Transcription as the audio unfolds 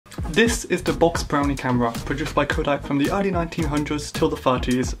This is the box brownie camera, produced by Kodak from the early 1900s till the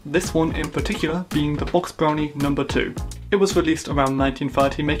 30s, this one in particular being the box brownie number 2. It was released around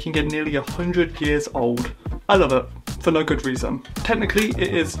 1930, making it nearly 100 years old. I love it, for no good reason. Technically,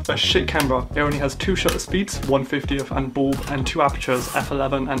 it is a shit camera. It only has 2 shutter speeds, 1/50th and bulb, and 2 apertures,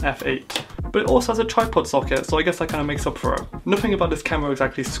 f11 and f8. But it also has a tripod socket, so I guess that kind of makes up for it. Nothing about this camera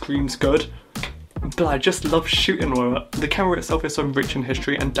exactly screams good, but I just love shooting with it. The camera itself is so rich in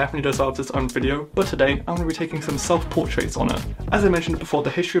history and definitely deserves its own video, but today I'm going to be taking some self-portraits on it. As I mentioned before, the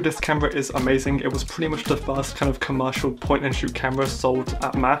history of this camera is amazing. It was pretty much the first kind of commercial point and shoot camera sold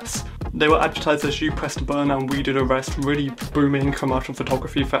at mass. They were advertised as "you press the button and we do the rest," really booming commercial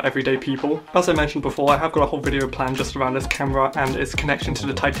photography for everyday people. As I mentioned before, I have got a whole video planned just around this camera and its connection to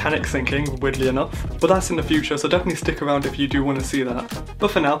the Titanic sinking, weirdly enough. But that's in the future, so definitely stick around if you do want to see that.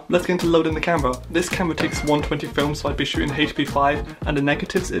 But for now, let's get into loading the camera. This camera takes 120 film, so I'd be shooting HP5, and the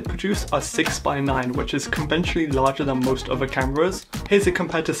negatives it produces are 6x9, which is conventionally larger than most other cameras. Here's it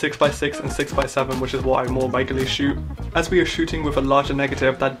compared to 6x6 and 6x7, which is what I more regularly shoot. As we are shooting with a larger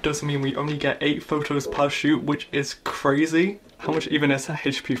negative, that does mean we only get 8 photos per shoot, which is crazy. How much even is a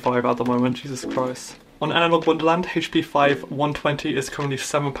HP5 at the moment? Jesus Christ. On Analog Wonderland, HP5 120 is currently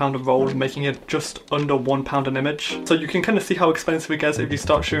 £7 a roll, making it just under £1 an image. So you can kind of see how expensive it gets if you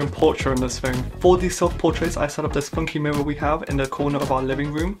start shooting portrait in this thing. For these self-portraits, I set up this funky mirror we have in the corner of our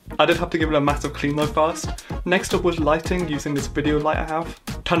living room. I did have to give it a massive clean though first. Next up was lighting, using this video light I have.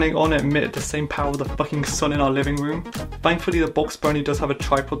 Turning on it emitted the same power of the fucking sun in our living room. Thankfully the box brownie does have a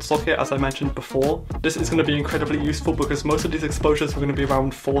tripod socket, as I mentioned before. This is going to be incredibly useful because most of these exposures were going to be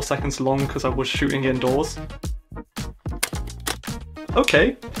around 4 seconds long because I was shooting indoors.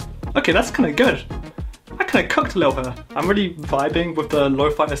 Okay, that's kind of good. I kind of cooked a little bit. I'm really vibing with the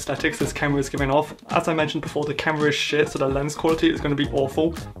lo-fi aesthetics this camera is giving off. As I mentioned before, the camera is shit, so the lens quality is going to be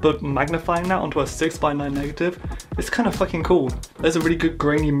awful, but magnifying that onto a 6x9 negative is kind of fucking cool. There's a really good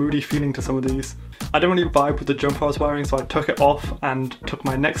grainy, moody feeling to some of these. I don't really vibe with the jumper I was wearing, so I took it off and took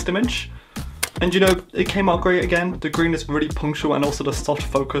my next image. And you know, it came out great again. The green is really punctual, and also the soft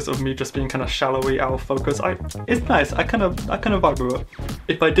focus of me just being kind of shallowy out of focus. It's nice. I kind of vibe with it.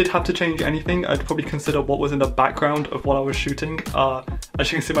 If I did have to change anything, I'd probably consider what was in the background of what I was shooting.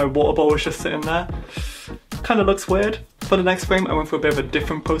 As you can see, my water bowl was just sitting there. Kind of looks weird. For the next frame, I went for a bit of a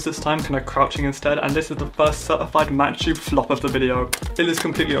different pose this time, kind of crouching instead, and this is the first certified matte tube flop of the video. It is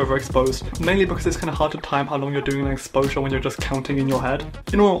completely overexposed, mainly because it's kind of hard to time how long you're doing an exposure when you're just counting in your head.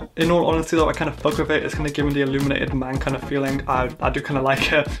 In all honesty though, I kind of fuck with it. It's kind of giving the illuminated man kind of feeling. I do kind of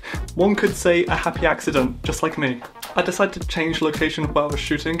like it. One could say a happy accident, just like me. I decided to change location where I was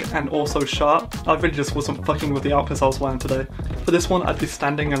shooting and also shot. I really just wasn't fucking with the outfits I was wearing today. For this one, I'd be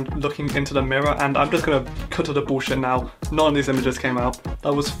standing and looking into the mirror, and I'm just gonna cut to the bullshit now. None of these images came out.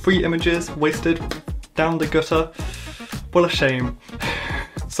 That was 3 images wasted down the gutter. What a shame.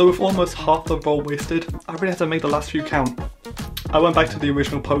 So with almost half the roll wasted, I really had to make the last few count. I went back to the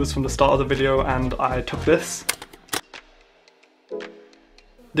original pose from the start of the video and I took this.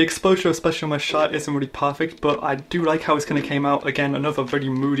 The exposure, especially on my shot, isn't really perfect, but I do like how it's kind of came out. Again, another really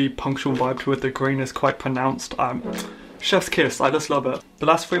moody, punctual vibe to it. The grain is quite pronounced. Chef's kiss, I just love it. The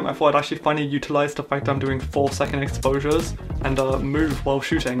last frame I thought I'd actually finally utilise the fact that I'm doing 4-second exposures and move while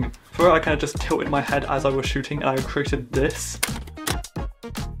shooting. For it, I kind of just tilted my head as I was shooting and I created this.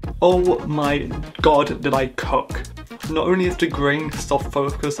 Oh my god, did I cook. Not only is the grain soft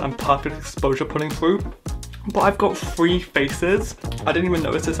focus and perfect exposure pulling through, but I've got 3 faces. I didn't even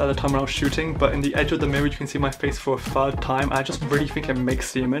notice this at the time when I was shooting, but in the edge of the mirror you can see my face for a 3rd time. I just really think it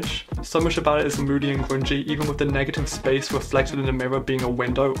makes the image. So much about it is moody and grungy, even with the negative space reflected in the mirror being a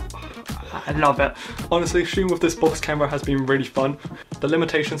window. I love it. Honestly, shooting with this box camera has been really fun. The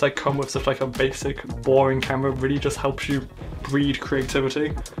limitations that come with such like a basic, boring camera really just helps you breed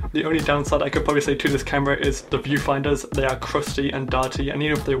creativity. The only downside I could probably say to this camera is the viewfinders. They are crusty and dirty, and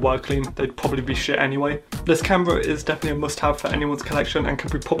even if they were clean, they'd probably be shit anyway. This camera is definitely a must-have for anyone's collection and can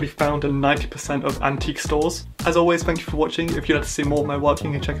be probably found in 90% of antique stores. As always, thank you for watching. If you'd like to see more of my work,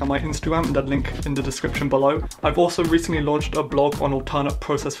 you can check out my Instagram and that link in the description below. I've also recently launched a blog on alternate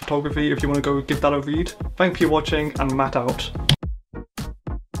process photography if you want to go give that a read. Thank you for watching, and Matt out.